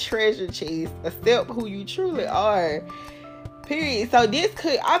your treasure chest. Accept who you truly are. Period. So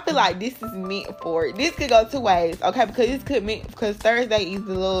I feel like this is meant for, this could go two ways, okay? Because Thursday is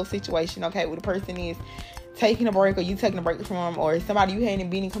the little situation, okay, where the person is taking a break, or you taking a break from them, or somebody you hadn't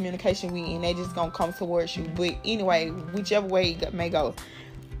been in communication with and they just gonna come towards you. But anyway, whichever way it may go,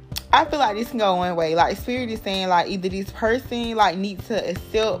 I feel like this can go one way. Like, Spirit is saying, like, either this person, like, needs to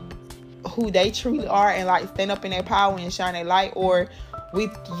accept who they truly are and, like, stand up in their power and shine their light, or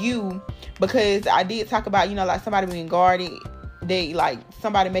with you, because I did talk about, like, somebody being guarded. They, like,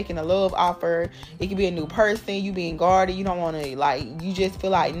 somebody making a love offer. It could be a new person. You being guarded. You don't want to, like, you just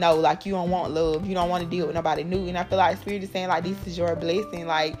feel like, no, like, you don't want love. You don't want to deal with nobody new. And I feel like Spirit is saying, like, this is your blessing.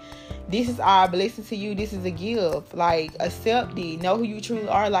 Like, this is our blessing to you. This is a gift. Like, accept it. Know who you truly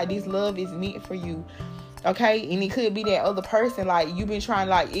are. Like, this love is meant for you. Okay? And it could be that other person. Like, you've been trying,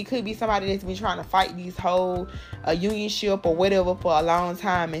 like, it could be somebody that's been trying to fight this whole unionship or whatever for a long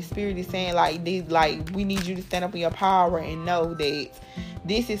time. And Spirit is saying, like, we need you to stand up in your power and know that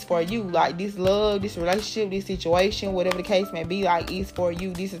this is for you. Like, this love, this relationship, this situation, whatever the case may be, like, is for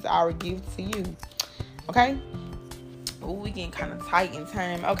you. This is our gift to you. Okay? Ooh, we getting kind of tight in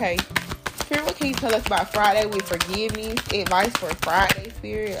time. Okay. Spirit, what can you tell us about Friday with forgiveness? Advice for Friday,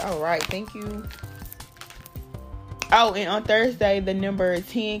 Spirit. All right. Thank you. Oh, and on Thursday, the number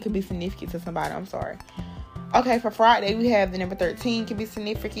 10 could be significant to somebody. I'm sorry. Okay, for Friday, we have the number 13 can be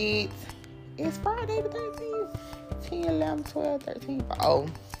significant. It's Friday the 13th. 10, 11, 12, 13. Oh,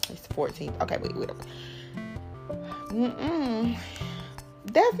 it's the 14th. Okay, wait.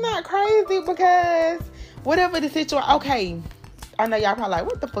 That's not crazy, because whatever the situation. Okay, I know y'all probably like,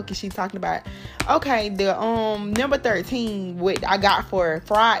 what the fuck is she talking about? Okay, the number 13, what I got for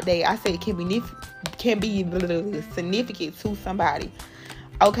Friday, I said can be significant to somebody.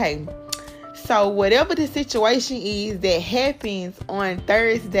 Okay, So whatever the situation is that happens on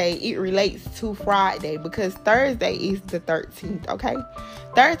Thursday, it relates to Friday, because Thursday is the 13th, okay?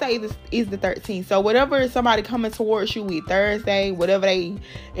 Thursday is the 13th. So whatever somebody coming towards you with Thursday, whatever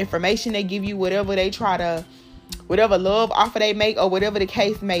information they give you, whatever love offer they make, or whatever the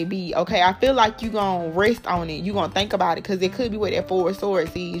case may be, okay, I feel like you're going to rest on it. You're going to think about it, because it could be what that Four of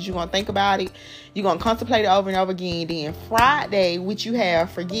Swords is. You're going to think about it. You're going to contemplate it over and over again. Then Friday, which you have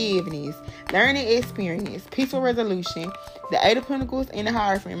forgiveness, learning experience, peaceful resolution, the Eight of Pentacles, and the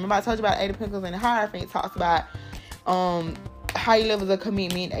Hierophant. Remember I told you about the Eight of Pentacles and the Hierophant. It talks about high levels of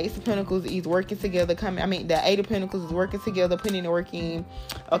commitment. The Ace of Pentacles is working together. The Eight of Pentacles is working together, putting the work in.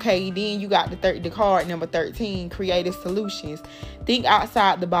 Okay, then you got the card number 13, creative solutions. Think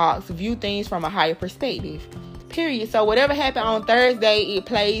outside the box. View things from a higher perspective. Period. So whatever happened on Thursday, it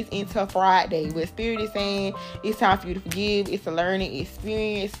plays into Friday. What Spirit is saying, it's time for you to forgive. It's a learning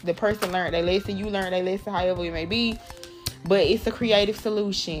experience. The person learned their lesson. You learned their lesson, however it may be. But it's a creative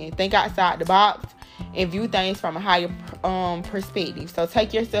solution. Think outside the box and view things from a higher perspective. So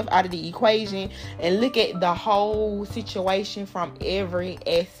take yourself out of the equation and look at the whole situation from every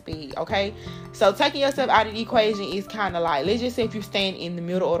aspect, okay? So taking yourself out of the equation is kind of like, let's just say if you stand in the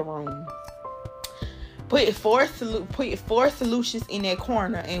middle of the room, put four solutions in that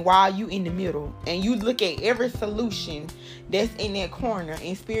corner, and while you in the middle, and you look at every solution that's in that corner,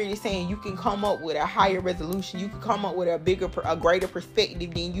 and Spirit is saying you can come up with a higher resolution. You can come up with a greater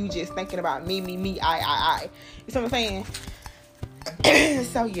perspective than you just thinking about me, I. You know what I'm saying?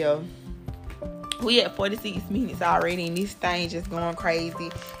 So yeah, we at 46 minutes already, and this thing just going crazy.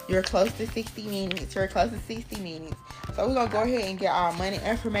 You're close to 60 minutes. So we're going to go ahead and get our money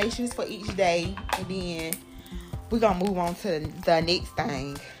affirmations for each day. And then we're going to move on to the next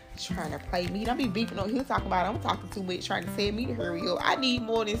thing. Trying to play me. Don't be beeping on here talking about it. I'm talking too much, trying to tell me to hurry up. I need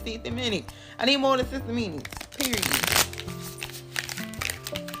more than 60 minutes. Period.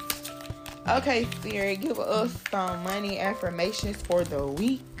 Okay, Spirit, give us some money affirmations for the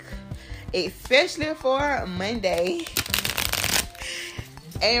week. Especially for Monday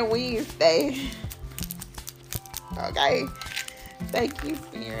and Wednesday. Okay. Thank you,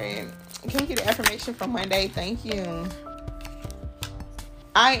 Spirit. Can we get an affirmation for Monday? Thank you.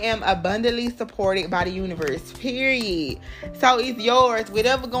 I am abundantly supported by the universe. Period. So it's yours.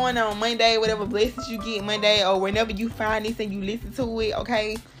 Whatever going on Monday, whatever blessings you get Monday, or whenever you find this and you listen to it,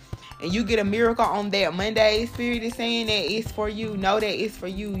 okay, and you get a miracle on that Monday, Spirit is saying that it's for you. Know that it's for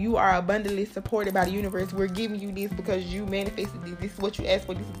you. You are abundantly supported by the universe. We're giving you this because you manifested this. This is what you asked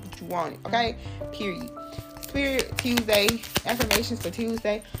for. This is what you wanted. Okay? Period. Spirit, Tuesday. Affirmations for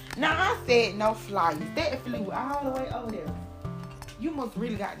Tuesday. Now, I said no flyers. That flew all the way over there. You must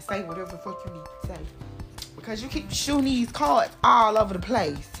really got to say whatever the fuck you need to say, because you keep shooting these cards all over the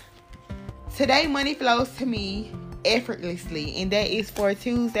place. Today, money flows to me effortlessly, and that is for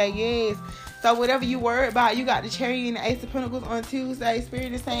Tuesday. Yes. So whatever you worry about, you got the Chariot and the Ace of Pentacles on Tuesday.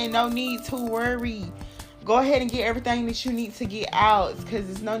 Spirit is saying no need to worry. Go ahead and get everything that you need to get out, because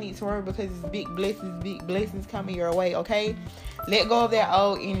there's no need to worry, because it's big blessings coming your way. Okay, let go of that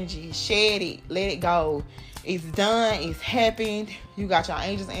old energy. Shed it. Let it go. It's done. It's happened. You got your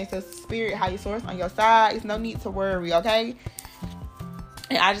angels, ancestors, spirit, higher source on your side. It's no need to worry. Okay.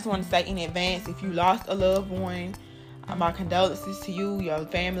 And I just want to say in advance, if you lost a loved one, my condolences to you, your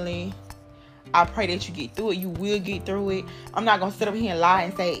family. I pray that you get through it. You will get through it. I'm not going to sit up here and lie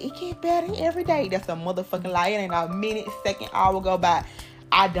and say, it gets better every day. That's a motherfucking lie. It ain't a minute, second, hour go by.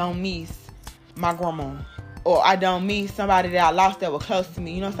 I don't miss my grandma. Or I don't miss somebody that I lost that was close to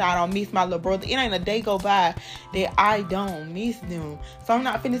me. You know what I'm saying? I don't miss my little brother. It ain't a day go by that I don't miss them. So I'm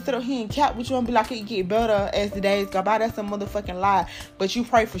not finna sit up here and cap with you and be like, it get better as the days go by. That's a motherfucking lie. But you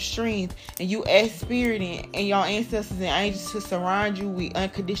pray for strength, and you ask Spirit and your ancestors and angels to surround you with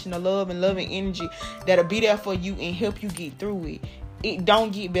unconditional love and loving energy that'll be there for you and help you get through it. It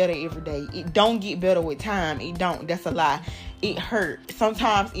don't get better every day. It don't get better with time. It don't. That's a lie. It hurt.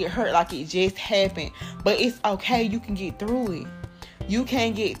 Sometimes it hurt like it just happened. But it's okay. You can get through it. You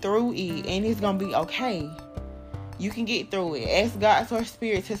can get through it. And it's going to be okay. You can get through it. Ask God or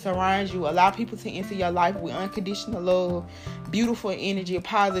Spirit to surround you. Allow people to enter your life with unconditional love, beautiful energy,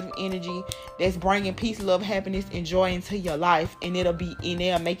 positive energy that's bringing peace, love, happiness, and joy into your life. And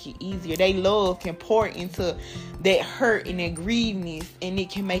they'll make it easier. They love can pour into that hurt and that grievedness, and it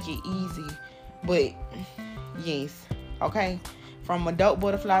can make it easy. But yes, okay. From a dope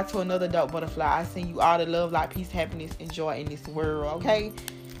butterfly to another dope butterfly, I send you all the love, light, peace, happiness, and joy in this world. Okay,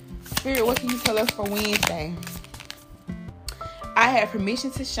 Spirit, what can you tell us for Wednesday? I have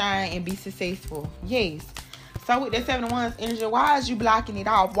permission to shine and be successful. Yes. So with that 7 of Wands energy, why is you blocking it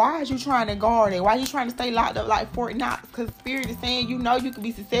off? Why is you trying to guard it? Why are you trying to stay locked up like Fort Knox? Because Spirit is saying, you know you can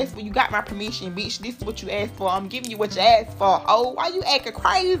be successful. You got my permission, bitch. This is what you asked for. I'm giving you what you asked for. Oh, why you acting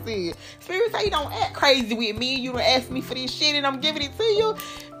crazy? Spirit say you don't act crazy with me. You don't ask me for this shit and I'm giving it to you.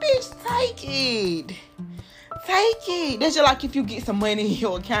 Bitch, take it. Take it. That's just like if you get some money in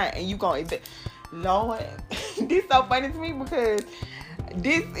your account and you going to... Lord, this so funny to me because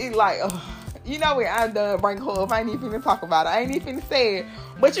this is like... you know what? I'm done bringing her up. I ain't even finna talk about it. I ain't even finna say it.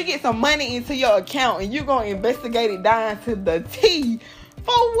 But you get some money into your account and you're going to investigate it down to the T.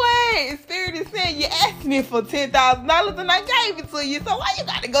 For what? Spirit is saying you asked me for $10,000 and I gave it to you. So why you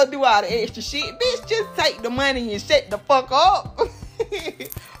got to go do all the extra shit? Bitch, just take the money and shut the fuck up.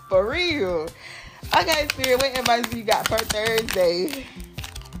 For real. Okay, Spirit, what advice you got for Thursday?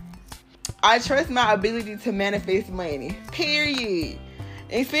 I trust my ability to manifest money. Period.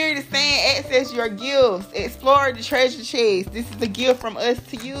 And Spirit is saying, access your gifts. Explore the treasure chest. This is a gift from us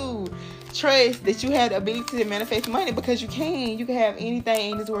to you. Trust that you have the ability to manifest money because you can. You can have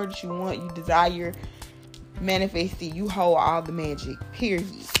anything in this world that you want, you desire, manifest it. You hold all the magic. Period.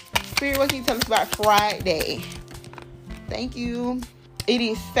 Spirit, what can you tell us about Friday? Thank you. It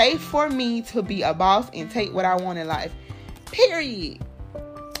is safe for me to be a boss and take what I want in life. Period.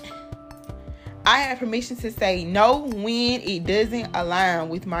 I have permission to say no when it doesn't align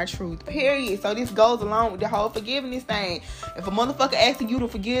with my truth. Period. So this goes along with the whole forgiveness thing. If a motherfucker asking you to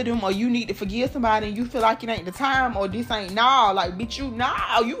forgive them or you need to forgive somebody and you feel like it ain't the time or this ain't like bitch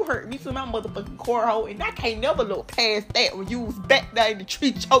you hurt me to my motherfucking core hole and I can't never look past that when you was back there in the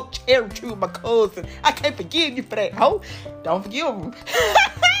tree choke cherry tree with my cousin. I can't forgive you for that hoe. Don't forgive them.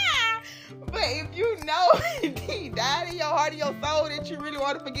 But if you know deep down in your heart and your soul that you really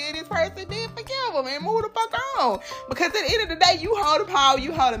want to forgive this person, then forgive them and move the fuck on. Because at the end of the day, you hold the power,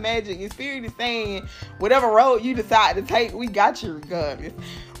 you hold the magic. And Spirit is saying, whatever road you decide to take, we got you regardless.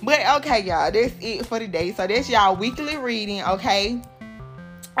 But okay, y'all, that's it for today. So that's y'all weekly reading, okay?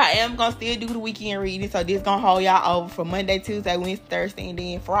 I am going to still do the weekend reading. So this going to hold y'all over for Monday, Tuesday, Wednesday, Thursday, and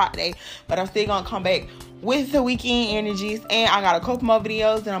then Friday. But I'm still going to come back with the weekend energies. And I got a couple more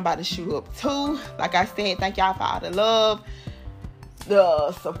videos that I'm about to shoot up too. Like I said, thank y'all for all the love,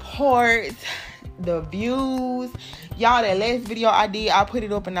 the support, the views. Y'all, that last video I did, I put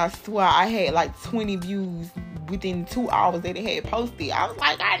it up and I swear I had like 20 views within 2 hours that it had posted. I was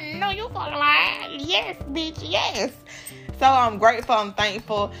like, I know you fucking lying. Yes, bitch, yes. So I'm grateful, I'm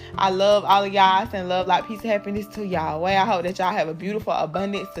thankful. I love all of y'all. Send love, light, peace, and happiness to y'all. Well, I hope that y'all have a beautiful,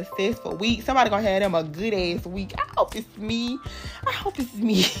 abundant, successful week. Somebody gonna have them a good ass week. I hope it's me.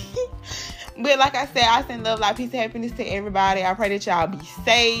 But like I said, I send love, light, peace, and happiness to everybody. I pray that y'all be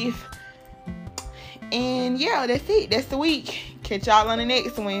safe. And yeah, that's it. That's the week. Catch y'all on the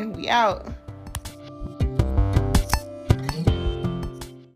next one. We out.